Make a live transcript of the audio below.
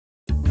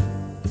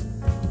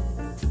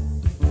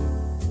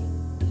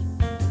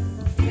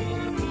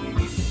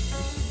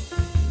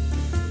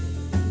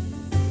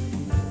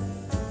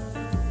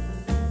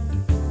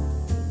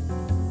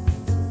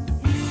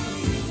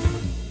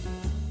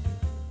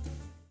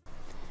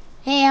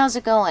Hey, how's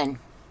it going?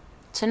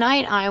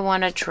 Tonight I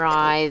want to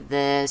try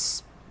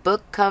this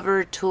book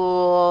cover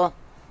tool,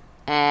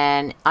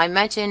 and I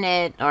mention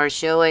it or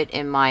show it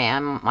in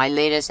my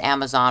latest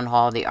Amazon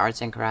haul, the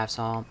arts and crafts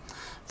haul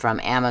from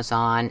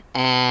Amazon,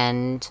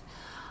 and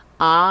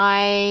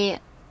I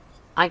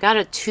got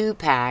a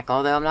 2-pack,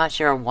 although I'm not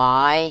sure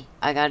why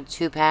I got a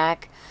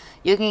 2-pack.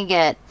 You can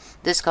get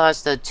this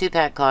the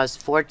 2-pack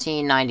costs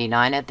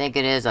 $14.99, I think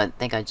it is. I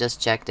think I just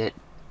checked it.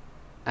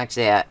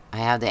 Actually, I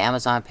have the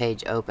Amazon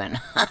page open.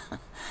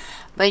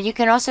 But you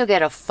can also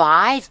get a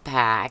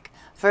 5-pack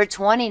for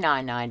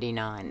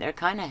 $29.99. They're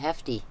kind of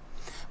hefty.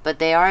 But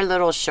they are a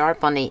little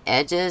sharp on the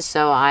edges,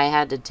 so I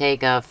had to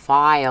take a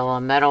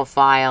metal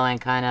file,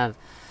 and kind of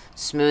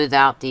smooth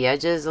out the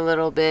edges a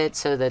little bit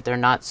so that they're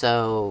not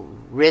so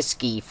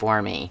risky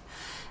for me.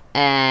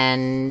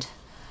 And,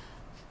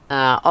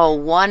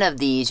 one of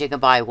these, you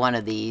can buy one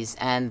of these,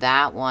 and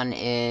that one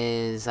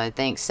is, I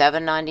think,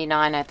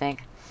 $7.99, I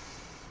think.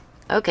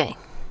 Okay,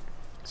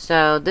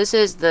 so this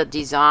is the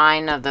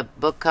design of the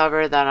book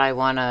cover that I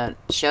want to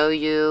show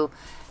you,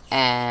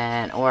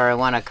 or I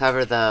want to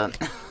cover the,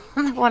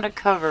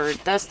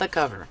 that's the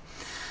cover.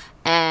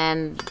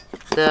 And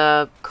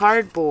the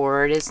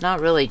cardboard is not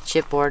really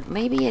chipboard.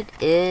 Maybe it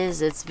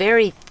is. It's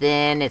very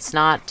thin. It's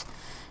not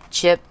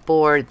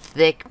chipboard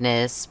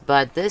thickness,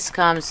 but this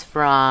comes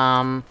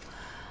from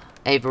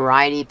a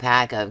variety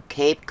pack of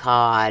Cape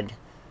Cod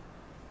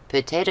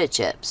potato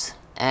chips.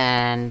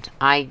 And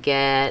I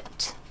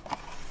get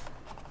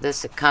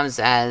this. It comes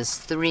as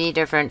 3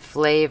 different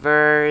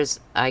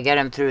flavors. I get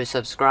them through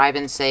Subscribe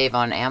and Save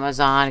on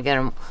Amazon. I get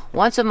them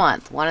once a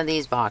month, one of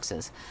these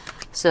boxes.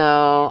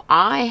 So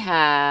I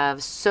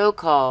have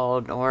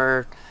so-called,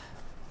 or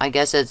I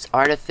guess it's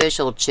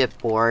artificial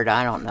chipboard.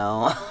 I don't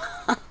know.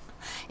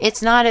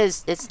 It's not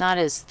as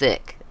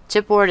thick.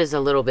 Chipboard is a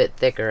little bit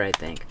thicker, I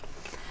think.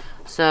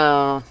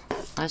 So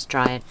let's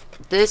try it.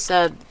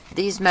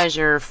 These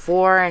measure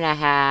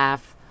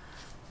 4.5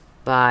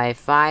 by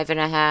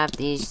 5.5.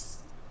 These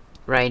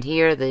right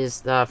here,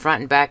 this the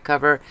front and back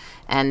cover,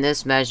 and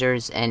this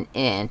measures 1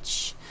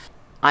 inch.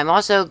 I'm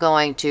also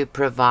going to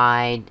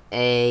provide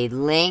a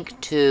link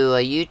to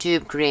a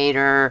YouTube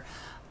creator,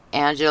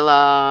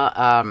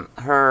 Angela.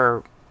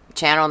 Her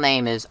channel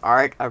name is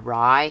Art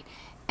Awry,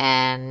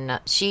 and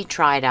she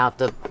tried out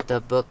the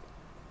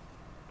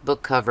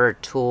book cover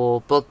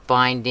tool, book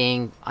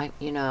binding.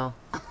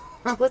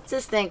 What's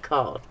this thing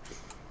called?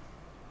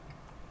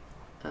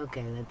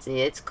 Okay, let's see.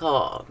 It's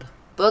called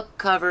Book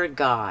Cover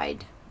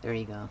Guide. There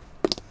you go.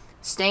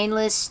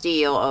 Stainless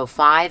steel,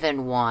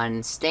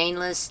 5-in-1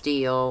 stainless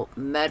steel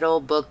metal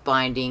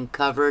bookbinding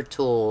cover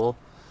tool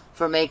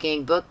for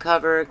making book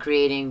cover,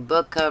 creating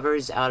book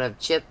covers out of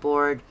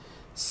chipboard.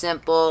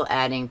 Simple,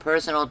 adding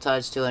personal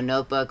touch to a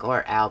notebook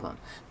or album.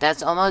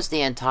 That's almost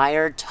the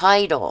entire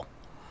title.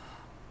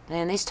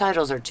 Man, these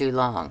titles are too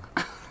long.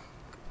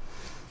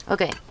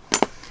 Okay.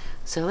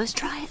 So let's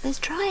try it. Let's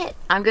try it.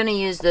 I'm going to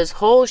use this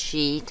whole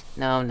sheet.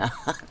 No.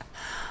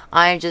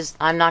 I'm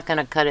not going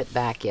to cut it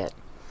back yet.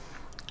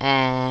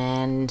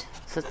 And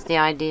so that's the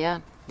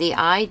idea. The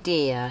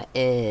idea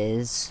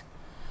is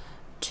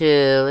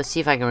to, let's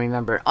see if I can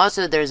remember.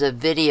 Also, there's a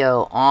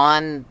video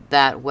on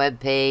that web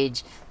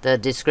page, the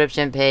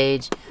description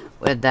page,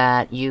 with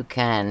that you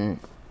can,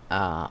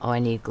 I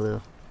need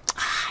glue.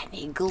 I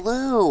need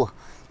glue.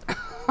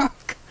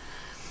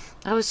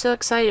 I was so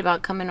excited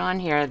about coming on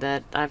here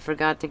that I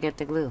forgot to get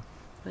the glue.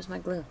 Where's my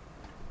glue?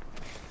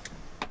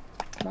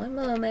 One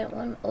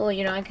moment. Oh,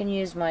 I can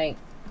use my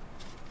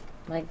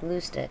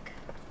glue stick.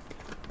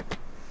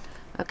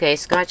 Okay,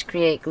 Scotch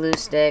Create glue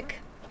stick.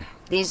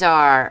 These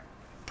are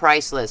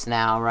priceless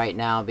right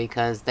now,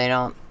 because they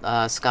don't,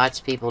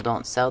 Scotch people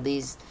don't sell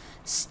these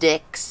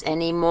sticks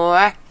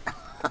anymore.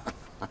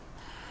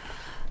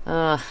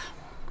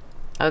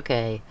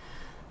 Okay.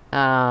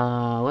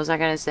 What was I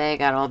going to say? I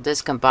got all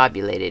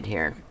discombobulated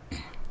here.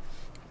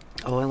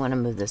 Oh, I want to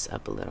move this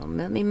up a little.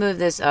 Let me move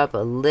this up a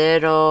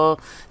little.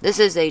 This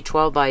is a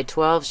 12 by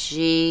 12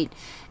 sheet.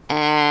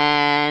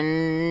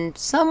 And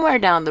somewhere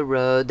down the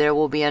road, there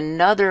will be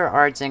another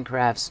arts and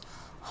crafts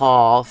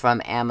haul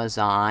from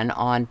Amazon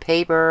on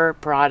paper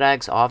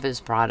products, office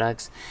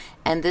products.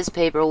 And this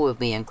paper will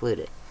be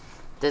included.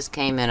 This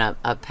came in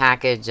a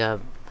package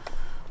of,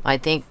 I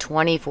think,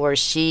 24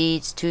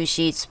 sheets, 2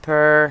 sheets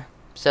per.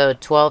 So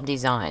 12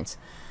 designs.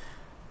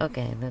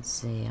 Okay, let's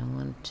see.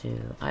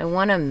 I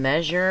want to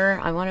measure,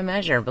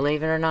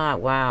 believe it or not.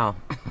 Wow.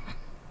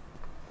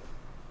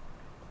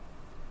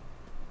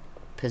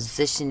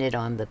 Position it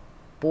on the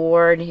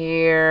board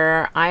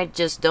here. I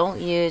just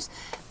don't use,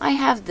 I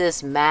have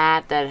this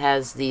mat that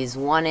has these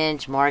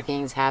 1-inch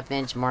markings,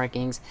 1/2-inch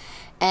markings,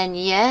 and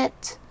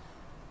yet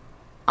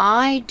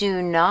I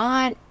do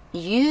not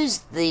use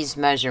these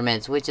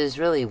measurements, which is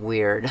really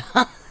weird.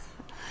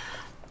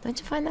 Don't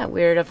you find that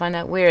weird? I find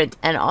that weird.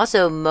 And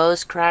also,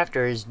 most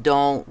crafters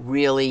don't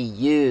really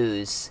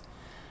use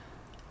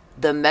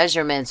the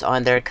measurements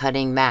on their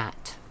cutting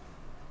mat.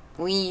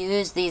 We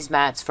use these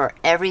mats for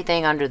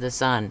everything under the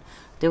sun.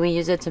 Do we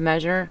use it to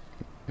measure?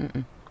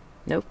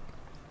 Nope.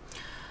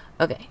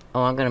 Okay.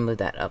 Oh, I'm going to move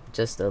that up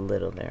just a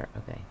little there.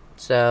 Okay.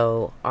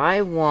 So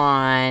I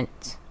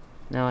want...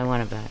 No, I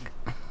want it back.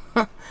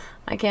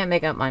 I can't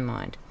make up my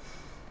mind.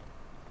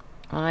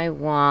 I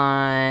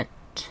want...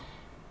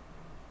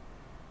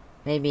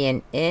 maybe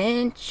an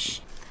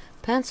inch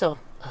pencil.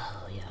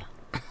 Oh,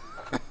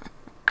 yeah.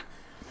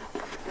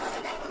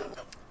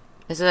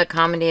 This is a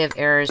comedy of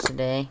errors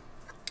today.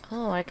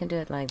 Oh, I can do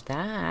it like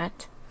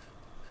that.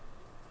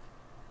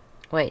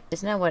 Wait,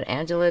 isn't that what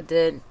Angela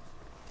did?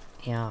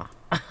 Yeah.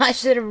 I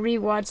should have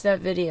rewatched that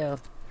video.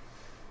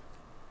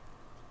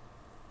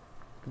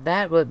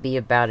 That would be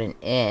about an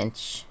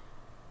inch.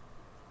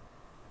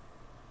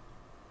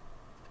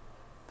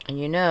 And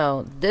you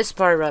know, this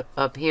part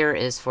up here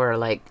is for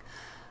like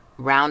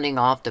rounding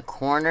off the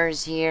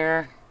corners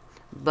here.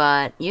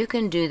 But you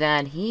can do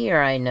that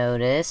here, I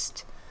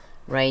noticed.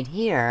 Right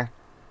here.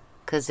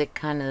 Because it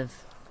kind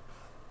of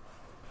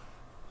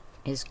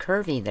is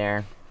curvy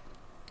there.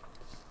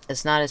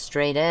 It's not a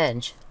straight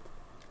edge.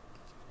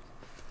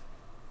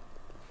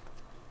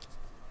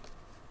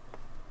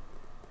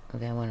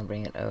 Okay, I want to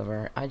bring it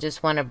over. I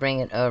just want to bring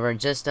it over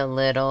just a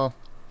little.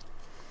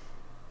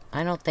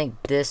 I don't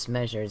think this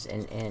measures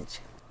an inch.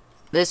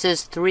 This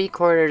is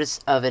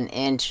 3/4 of an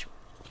inch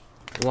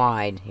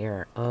wide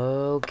here.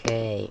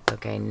 Okay.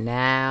 Okay,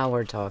 now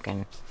we're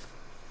talking.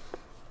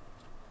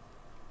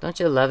 Don't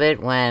you love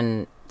it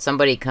when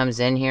somebody comes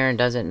in here and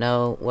doesn't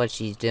know what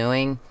she's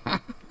doing? I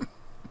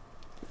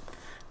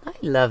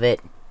love it.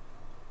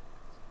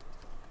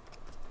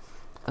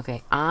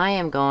 Okay,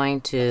 I'm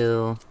just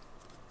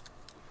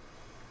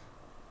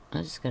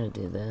going to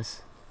do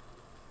this.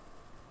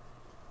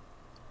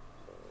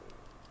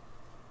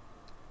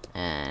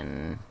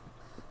 And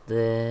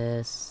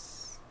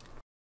this.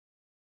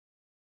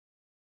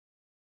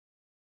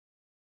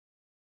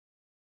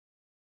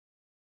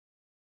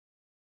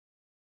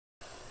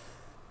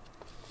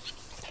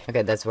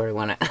 Okay, that's where I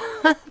want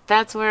to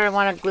that's where I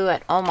want to glue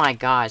it. Oh my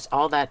gosh,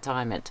 all that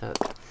time it took.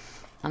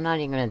 I'm not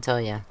even going to tell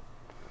you.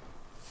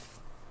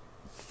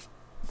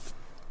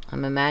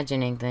 I'm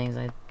imagining things.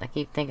 I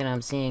keep thinking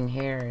I'm seeing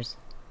hairs.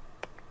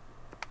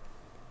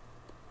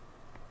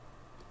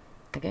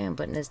 Okay, I'm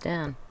putting this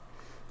down.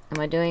 Am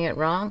I doing it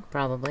wrong?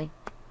 Probably.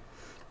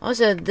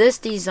 Also, this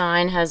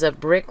design has a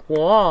brick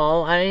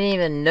wall. I didn't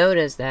even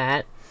notice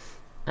that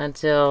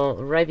until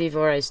right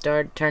before I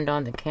turned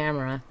on the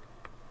camera.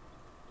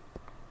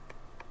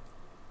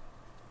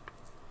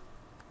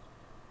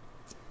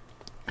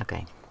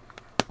 Okay.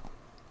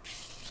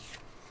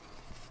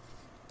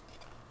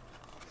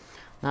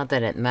 Not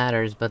that it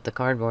matters, but the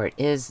cardboard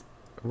is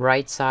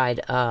right side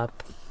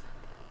up.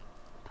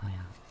 Oh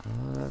yeah.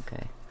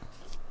 Okay.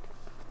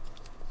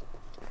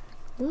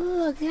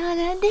 Ooh, God,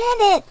 I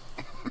did it!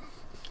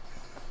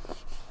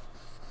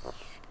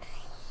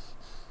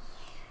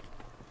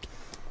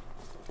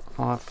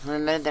 Oh, for a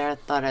minute there, I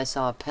thought I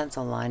saw a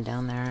pencil line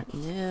down there.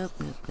 Nope,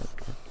 nope,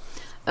 nope, nope.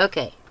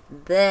 Okay,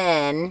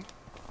 then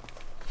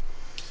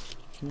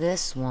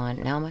this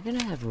one. Now, am I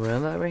gonna have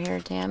room over here,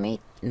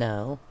 Tammy?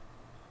 No.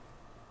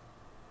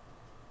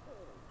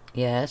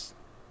 Yes.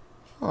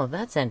 Oh,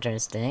 that's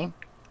interesting.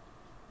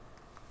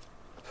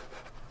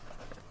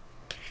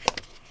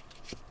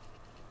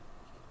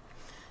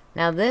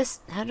 Now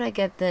this, how did I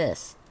get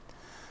this?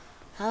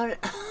 How?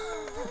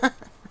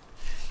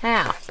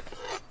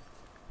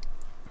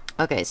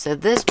 Okay, so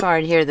this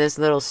part here, this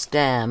little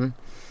stem,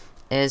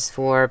 is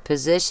for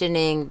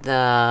positioning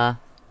the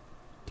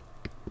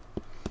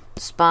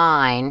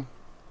spine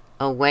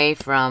away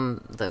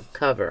from the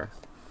cover.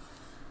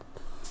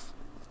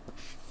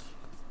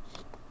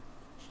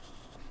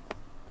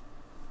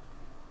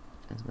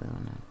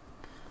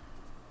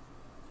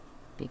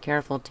 Be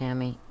careful,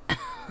 Tammy.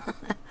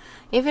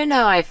 Even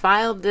though I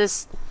filed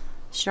this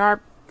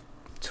sharp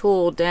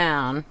tool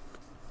down,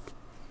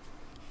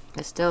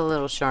 it's still a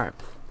little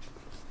sharp.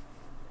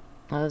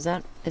 Oh, is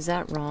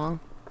that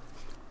wrong?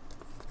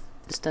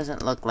 This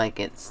doesn't look like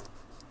it's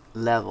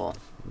level.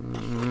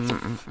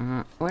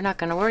 We're not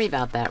going to worry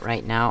about that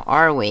right now,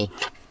 are we?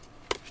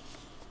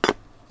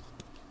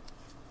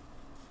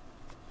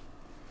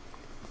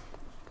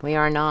 We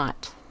are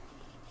not.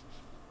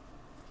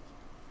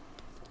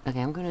 Okay,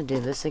 I'm going to do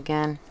this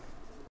again.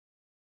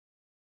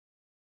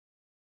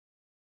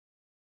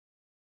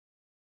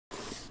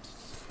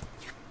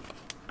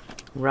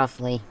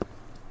 Roughly.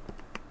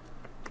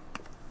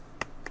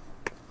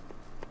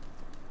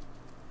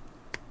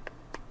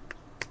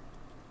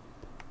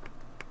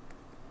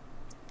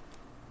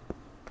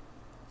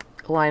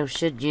 Oh, I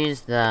should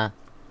use the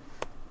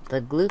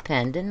glue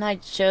pen. Didn't I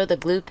show the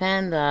glue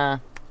pen,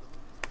 the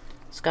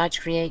Scotch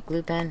Create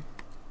glue pen?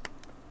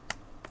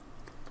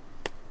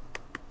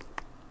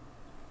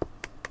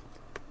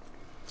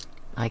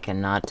 I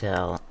cannot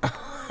tell.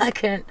 I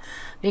can't,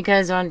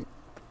 because on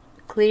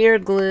clear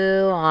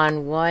glue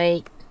on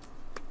white,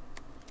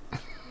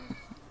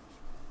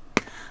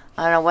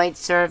 on a white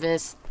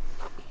surface.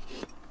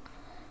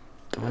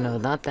 Oh no,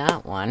 not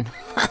that one.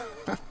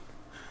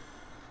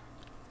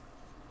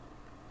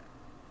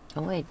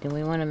 Oh wait, do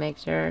we want to make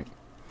sure?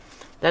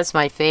 That's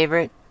my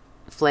favorite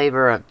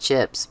flavor of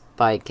chips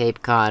by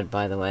Cape Cod,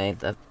 by the way.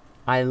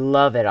 I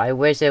love it. I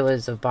wish it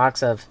was a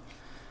box of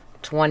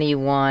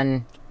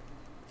 21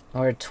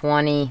 or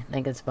 20. I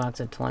think it's a box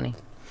of 20.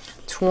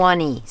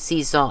 20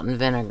 sea salt and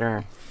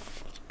vinegar.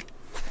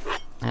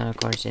 And of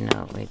course, you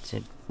know,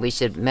 we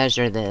should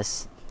measure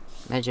this.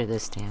 Measure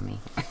this, Tammy.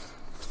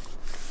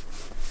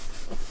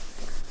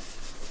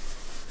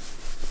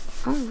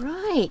 All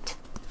right.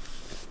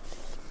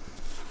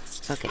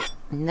 Okay,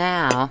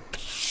 now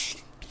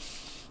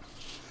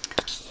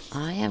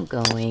I am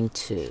going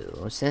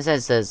to, since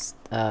it says,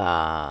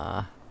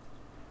 what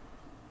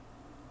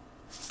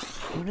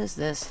is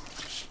this?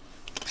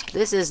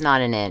 This is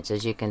not an inch,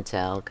 as you can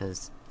tell,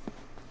 because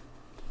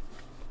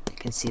you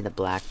can see the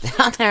black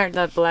down there,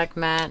 the black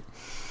mat.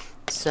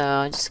 So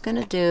I'm just going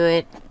to do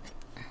it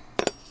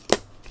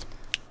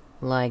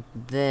like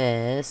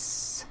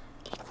this.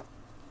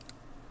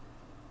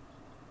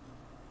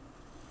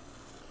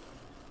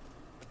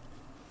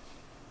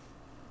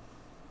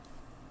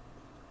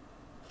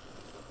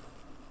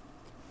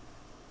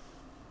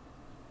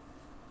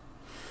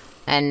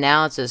 And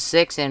now it's a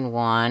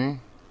 6-in-1.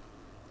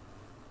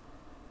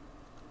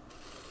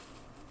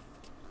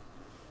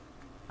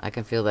 I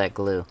can feel that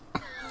glue.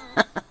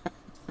 I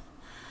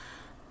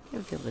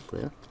can feel the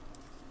glue.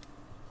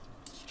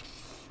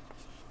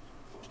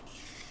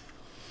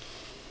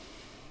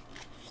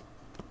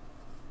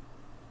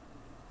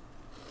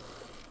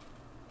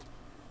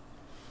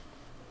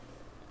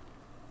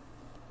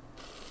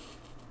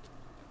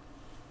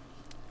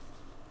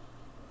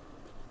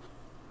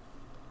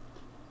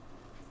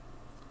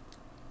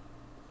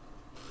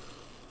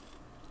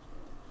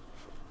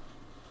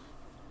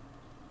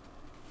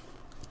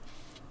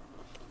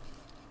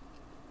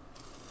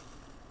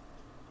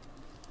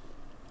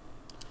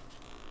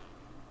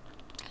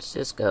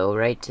 Just go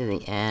right to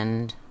the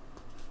end.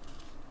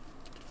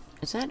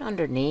 Is that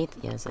underneath?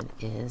 Yes, it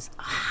is.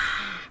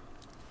 Ah.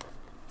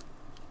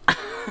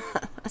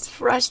 That's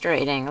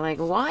frustrating. Like,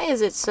 why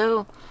is it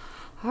so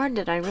hard?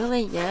 Did I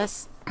really?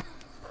 Yes.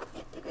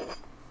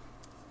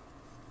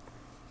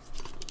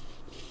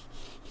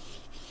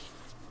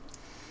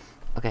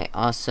 Okay,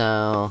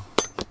 also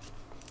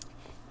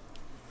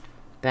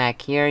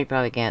back here, you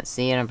probably can't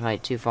see it. I'm probably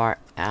too far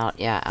out.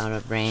 Yeah, out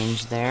of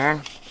range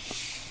there.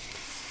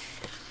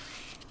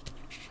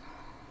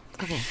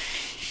 Okay,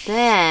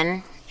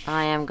 then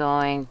I am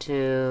going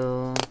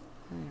to...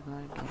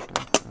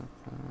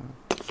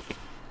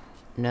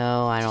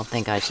 No, I don't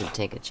think I should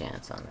take a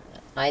chance on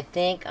that. I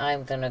think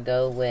I'm going to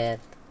go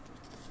with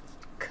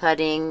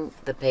cutting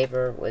the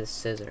paper with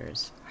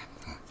scissors.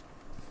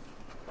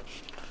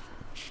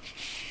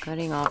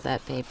 Cutting off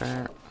that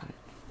paper.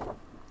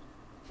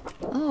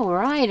 Oh,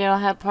 right, it'll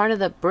have part of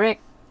the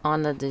brick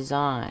on the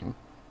design.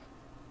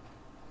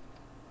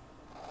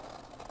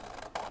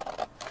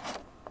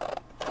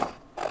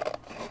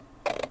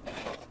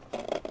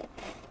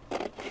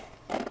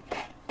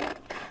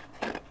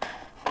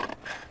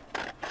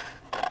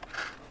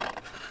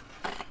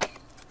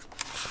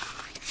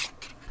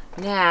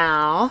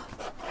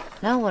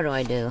 Now what do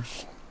I do?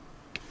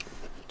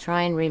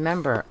 Try and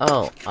remember.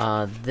 Oh,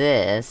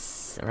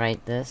 this,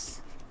 right,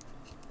 this.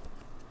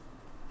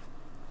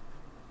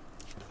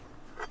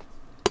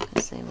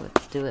 Let's say we'll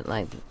do it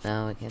like,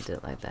 no, we can't do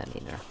it like that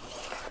either.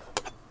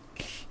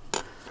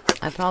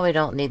 I probably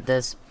don't need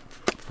this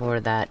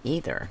for that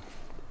either.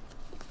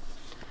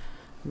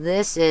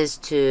 This is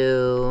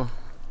to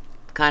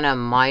kind of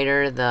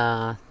miter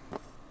the...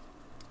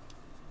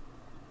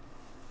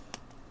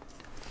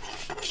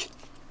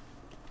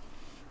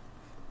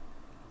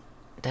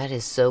 That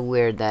is so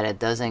weird that it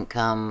doesn't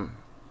come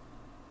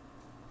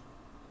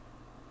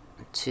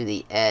to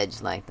the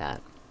edge like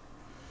that.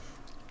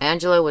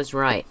 Angela was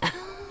right.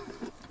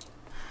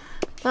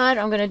 But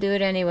I'm going to do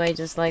it anyway,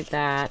 just like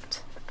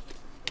that.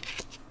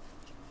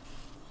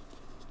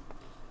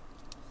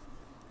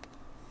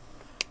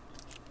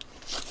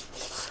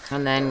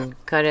 And then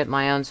cut it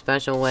my own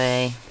special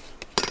way.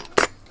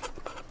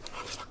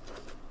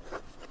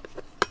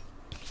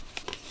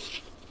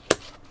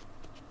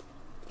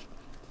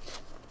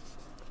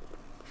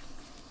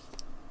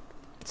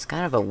 It's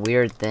kind of a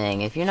weird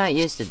thing. If you're not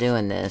used to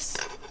doing this,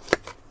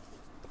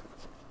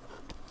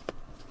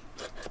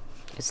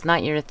 it's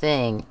not your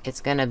thing. It's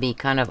gonna be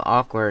kind of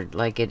awkward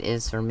like it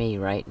is for me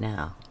right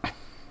now.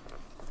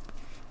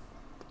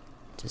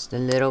 Just a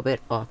little bit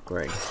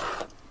awkward.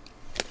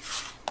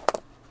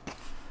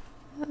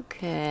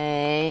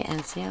 Okay,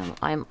 and see,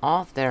 I'm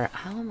off there.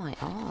 How am I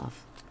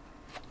off?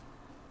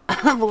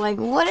 I'm like,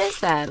 what is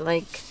that?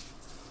 Like,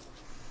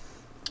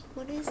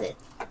 what is it?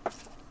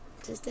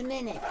 Just a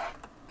minute.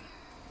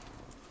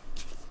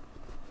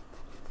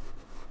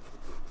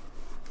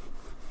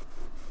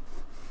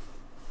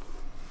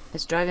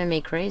 It's driving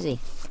me crazy.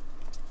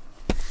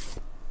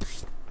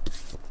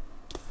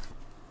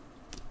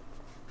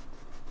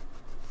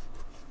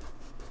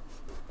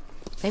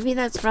 Maybe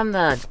that's from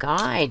the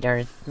guide,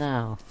 or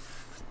no.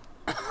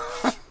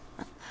 Oh,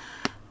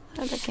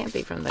 that can't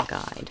be from the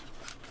guide.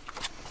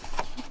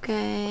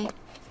 Okay.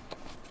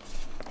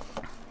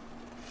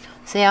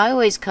 See, I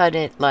always cut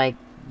it like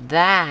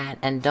that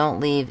and don't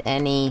leave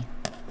any.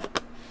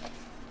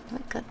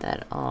 Let me cut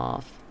that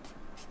off.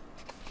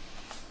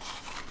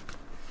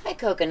 Hi,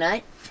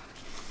 Coconut.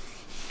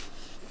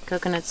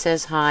 Coconut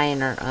says hi in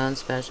her own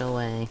special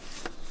way.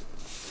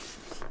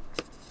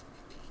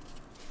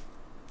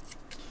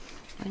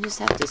 I just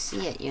have to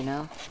see it, you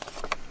know.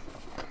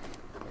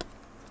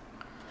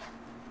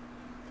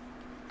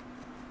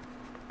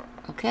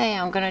 Okay,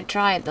 I'm gonna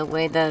try it the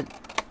way that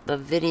the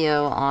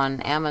video on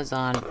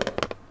Amazon.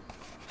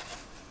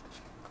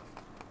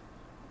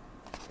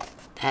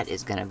 That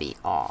is gonna be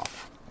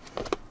off.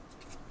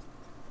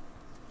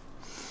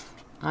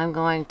 I'm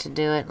going to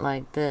do it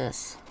like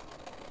this.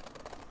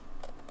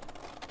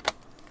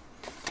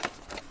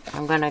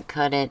 I'm gonna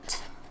cut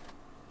it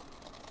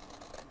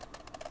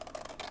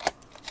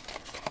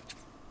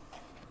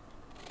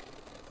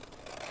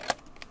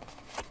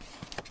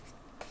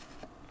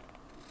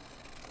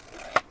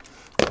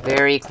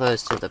very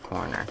close to the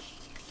corner.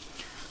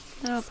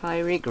 I'll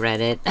probably regret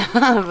it,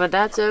 but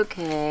that's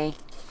okay.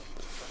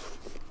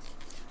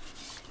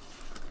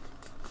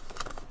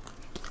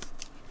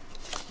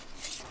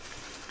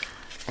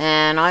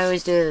 And I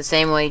always do it the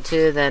same way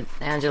too that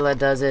Angela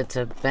does it,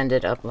 to bend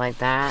it up like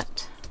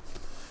that.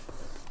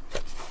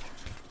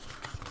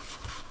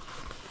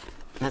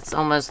 That's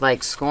almost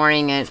like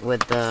scoring it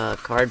with the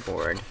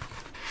cardboard.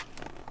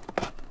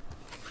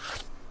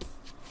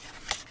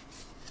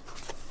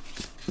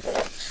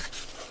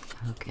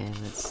 Okay,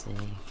 let's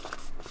see.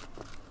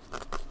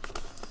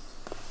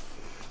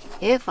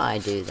 If I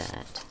do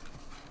that.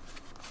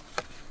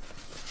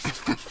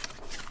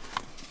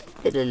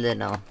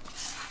 Little.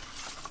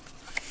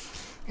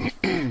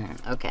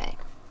 Okay.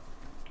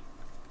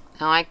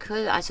 Now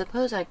I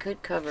suppose I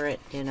could cover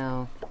it, you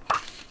know.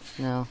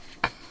 No.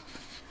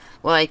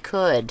 Well, I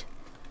could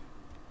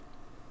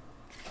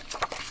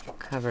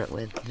cover it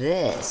with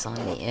this on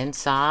the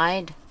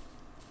inside,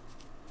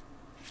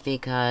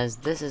 because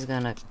this is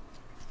gonna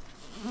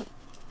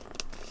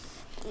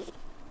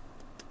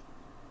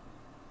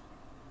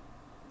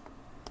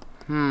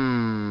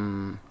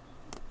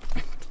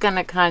it's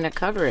gonna kind of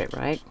cover it,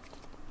 right?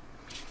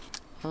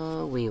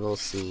 Oh, we will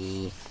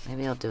see.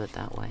 Maybe I'll do it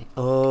that way.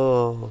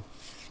 Oh,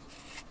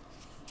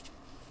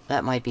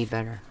 that might be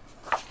better.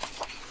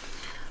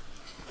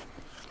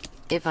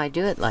 If I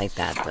do it like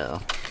that,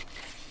 though.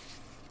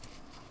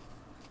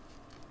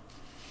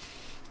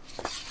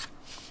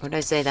 What did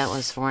I say that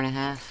was?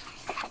 4.5?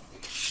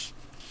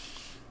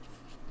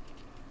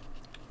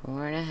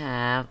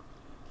 4.5.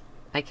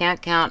 I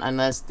can't count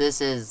unless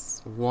this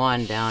is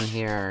 1 down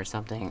here or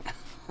something.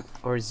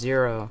 Or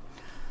 0.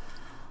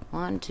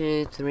 1,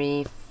 2,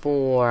 3,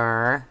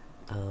 4.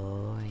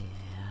 Oh,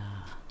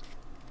 yeah.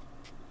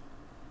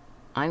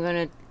 I'm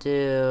gonna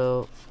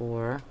do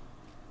 4.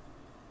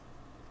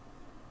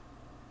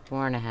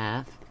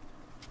 4.5.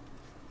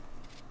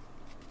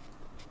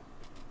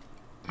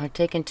 I'm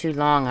taking too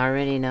long, I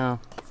already know.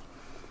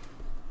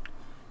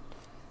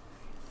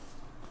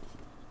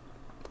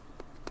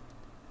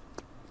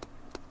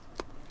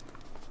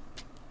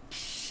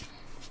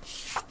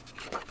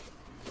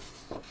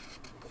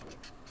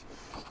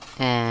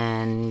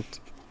 And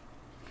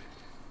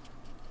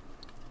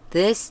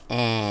this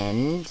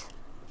end,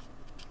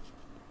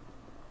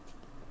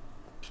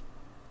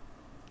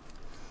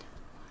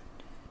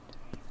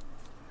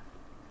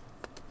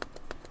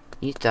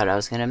 you thought I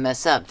was gonna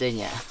mess up, didn't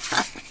you?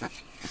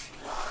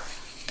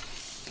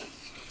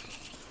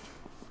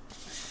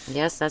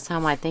 Yes, that's how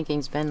my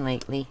thinking's been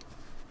lately.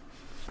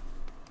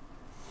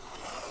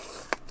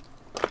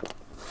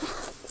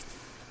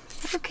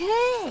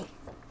 Okay.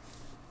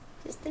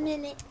 Just a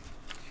minute.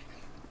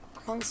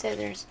 Long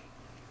scissors.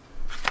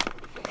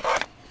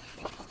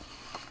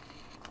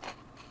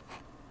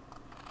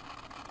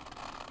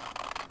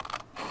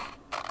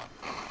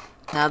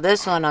 Now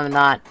this one I'm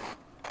not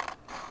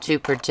too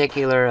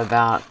particular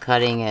about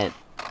cutting it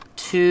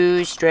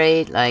too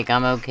straight. Like,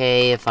 I'm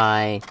okay if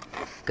I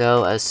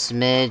go a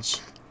smidge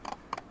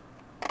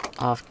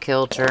off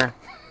kilter.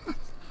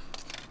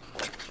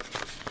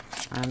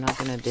 I'm not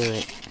gonna do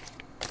it.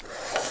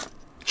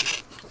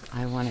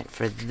 I want it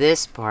for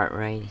this part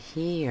right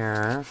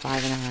here.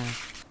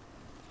 5.5.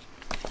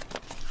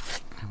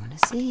 I wanna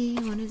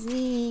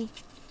see.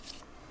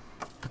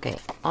 Okay,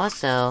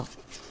 also,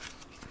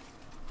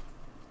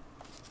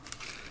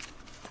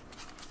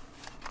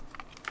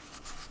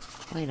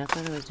 wait, I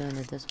thought I was doing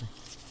it this way.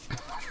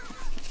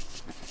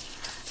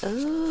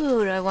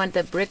 Ooh, I want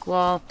the brick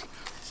wall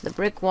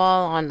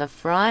on the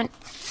front,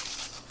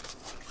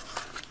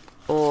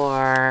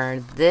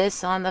 or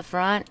this on the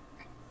front,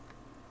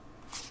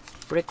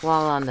 brick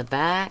wall on the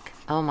back.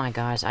 Oh my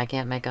gosh, I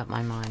can't make up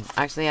my mind.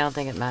 Actually, I don't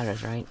think it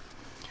matters, right?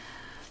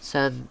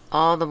 So,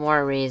 all the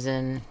more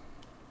reason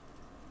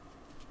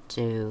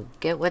to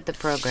get with the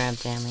program,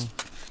 Tammy.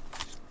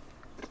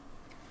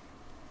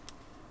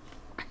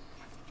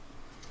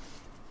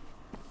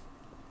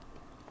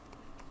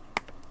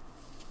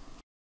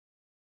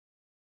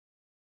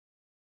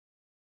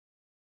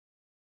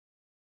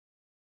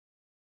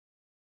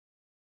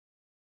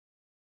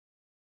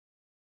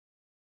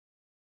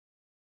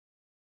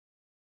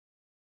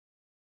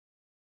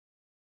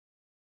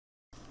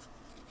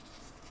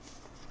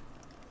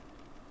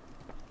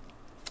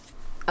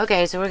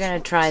 Okay, so we're going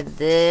to try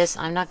this.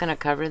 I'm not going to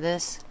cover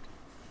this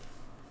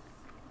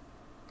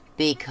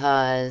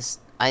because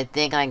I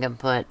think I can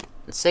put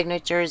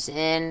signatures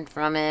in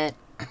from it.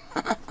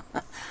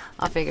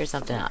 I'll figure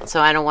something out. So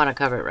I don't want to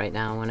cover it right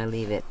now. I want to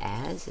leave it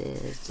as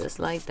is, just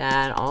like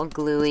that, all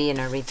gluey and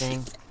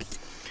everything.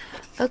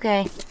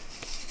 Okay.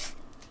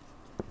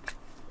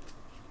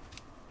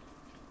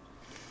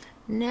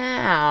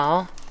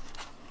 Now,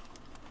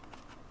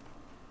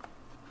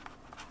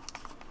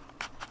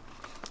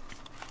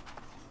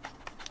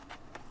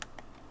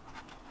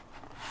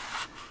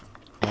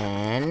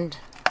 and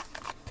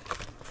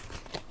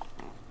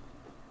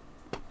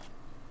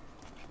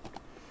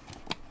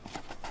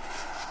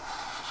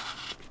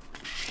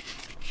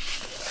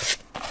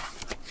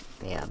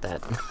yeah,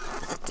 that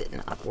did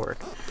not work.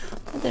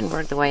 It didn't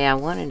work the way I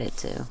wanted it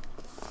to.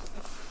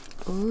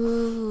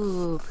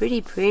 Ooh,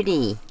 pretty,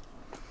 pretty.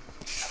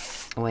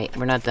 Wait,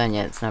 we're not done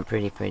yet. It's not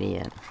pretty, pretty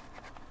yet.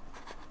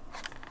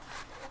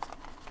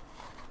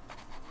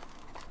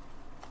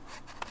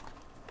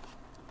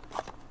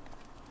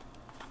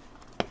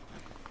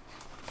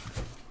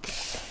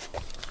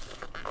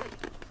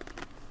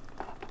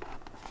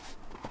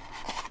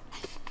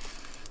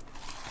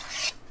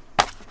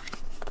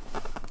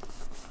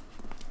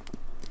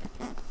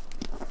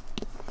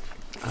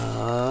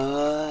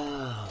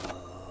 Oh.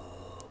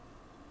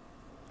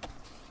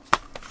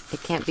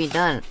 It can't be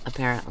done,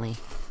 apparently.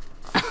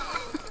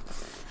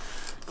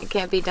 It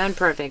can't be done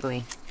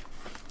perfectly.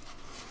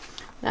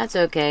 That's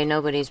okay.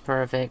 Nobody's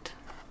perfect.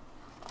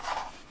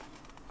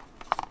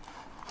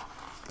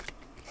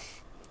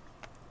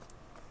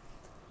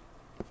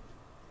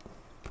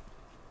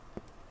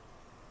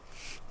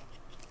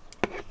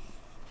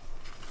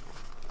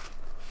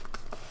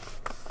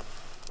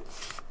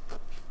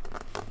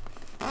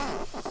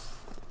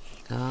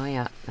 Oh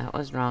yeah, that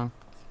was wrong.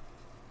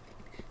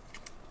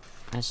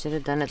 I should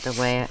have done it the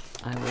way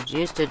I was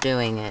used to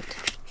doing it.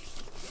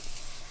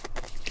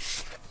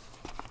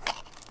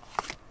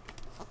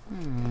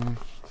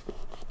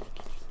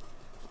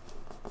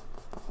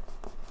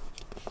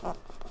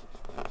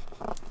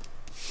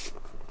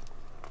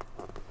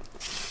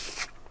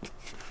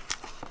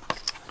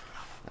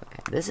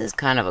 This is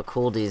kind of a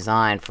cool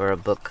design for a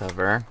book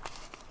cover.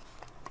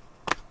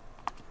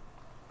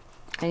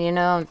 And you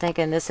know, I'm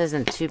thinking this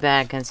isn't too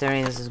bad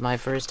considering this is my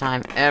first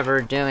time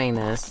ever doing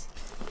this.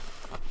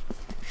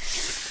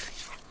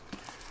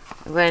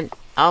 But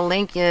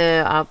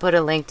I'll put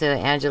a link to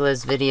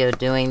Angela's video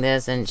doing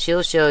this, and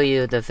she'll show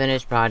you the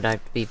finished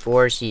product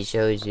before she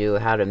shows you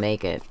how to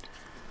make it.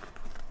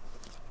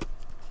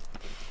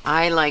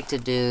 I like to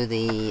do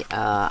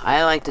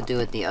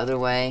it the other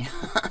way.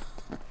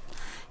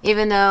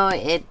 Even though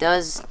it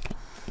does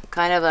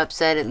kind of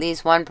upset at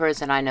least one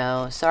person I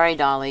know. Sorry,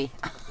 Dolly.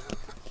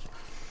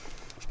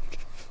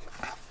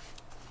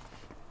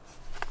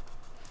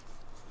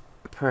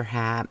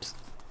 Perhaps.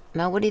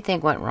 Now, what do you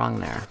think went wrong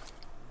there?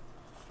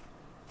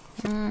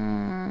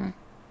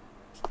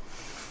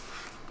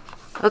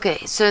 Okay,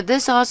 so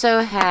this also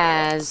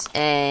has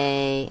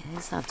a...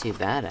 It's not too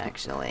bad,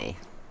 actually.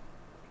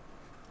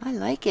 I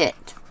like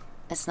it.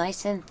 It's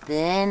nice and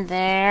thin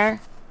there.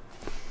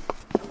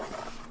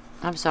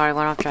 I'm sorry,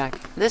 went off track.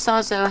 This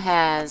also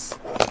has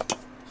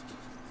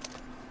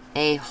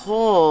a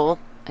hole,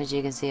 as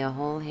you can see, a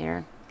hole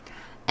here.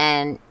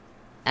 And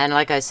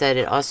like I said,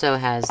 it also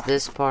has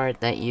this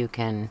part that you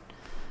can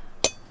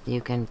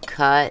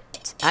cut.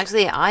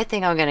 Actually, I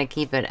think I'm gonna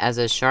keep it as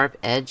a sharp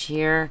edge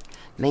here.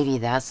 Maybe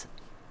that's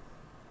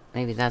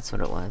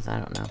what it was. I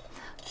don't know.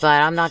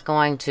 But I'm not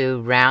going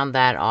to round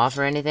that off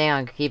or anything.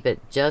 I'll keep it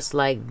just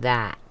like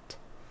that.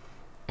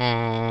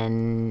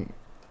 And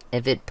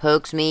if it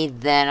pokes me,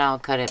 then I'll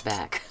cut it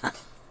back.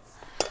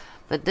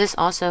 But this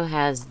also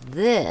has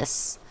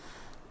this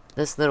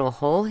little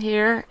hole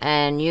here,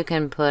 and you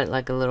can put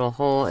like a little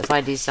hole if I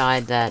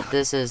decide that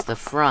this is the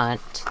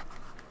front,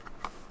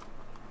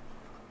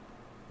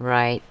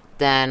 right?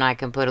 Then I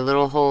can put a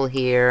little hole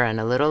here and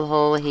a little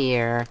hole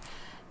here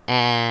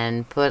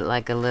and put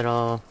like a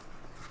little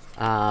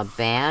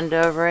band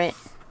over it.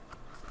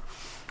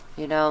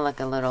 You know, like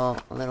a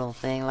little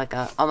thing, like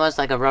almost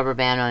like a rubber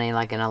band, only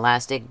like an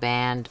elastic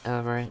band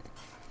over it.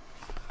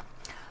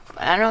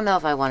 But I don't know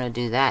if I want to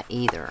do that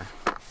either.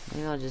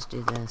 Maybe I'll just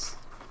do this.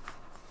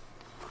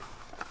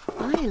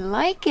 I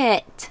like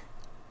it.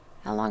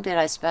 How long did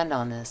I spend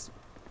on this?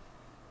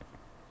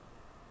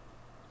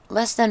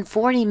 Less than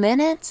 40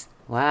 minutes?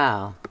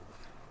 Wow.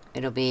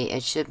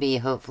 It should be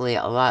hopefully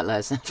a lot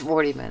less than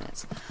 40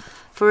 minutes.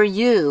 For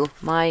you,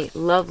 my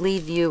lovely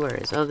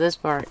viewers. Oh, this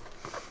part.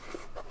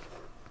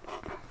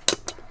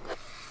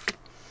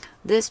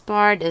 This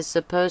part is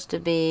supposed to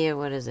be,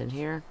 what is it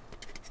here?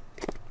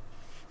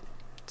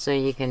 So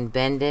you can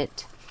bend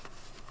it.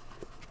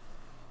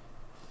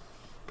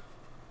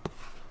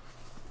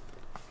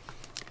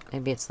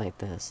 Maybe it's like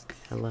this.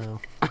 Hello.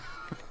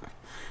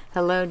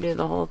 Hello, do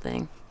the whole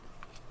thing.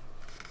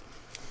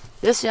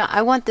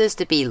 I want this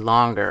to be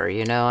longer,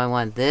 you know. I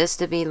want this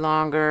to be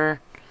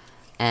longer.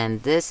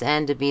 and this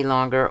end to be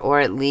longer, or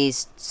at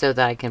least so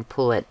that I can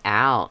pull it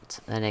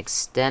out. An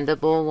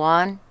extendable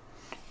one.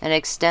 An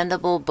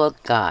extendable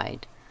book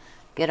guide.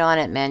 Get on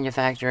it,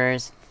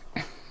 manufacturers.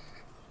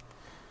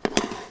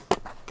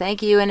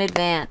 Thank you in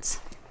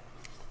advance.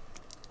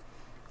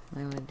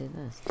 Why would I do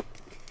this?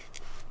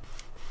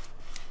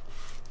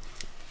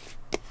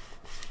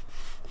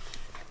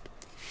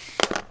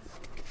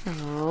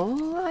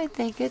 Oh, I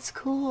think it's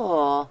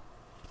cool.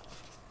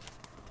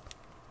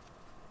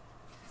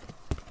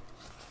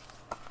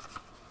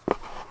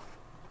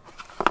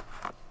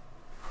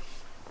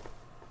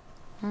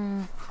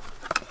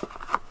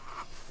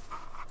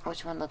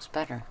 Which one looks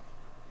better?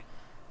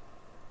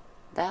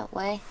 That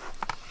way?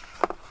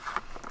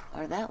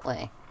 Or that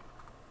way?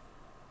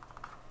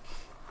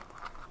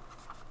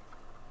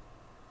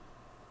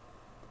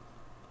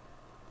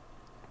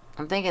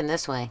 I'm thinking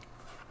this way.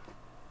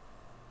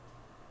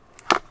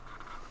 I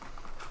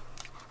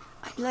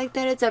like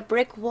that it's a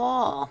brick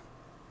wall.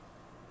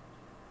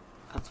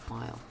 That's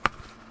wild.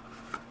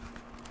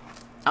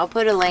 I'll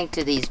put a link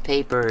to these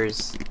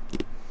papers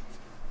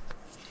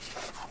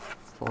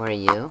for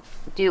you.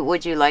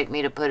 Would you like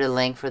me to put a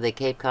link for the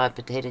Cape Cod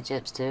potato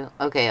chips too?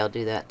 Okay, I'll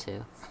do that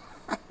too.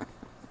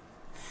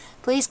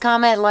 Please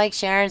comment, like,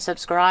 share, and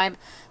subscribe.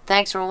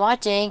 Thanks for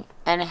watching,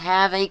 and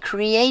have a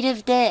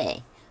creative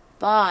day.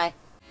 Bye.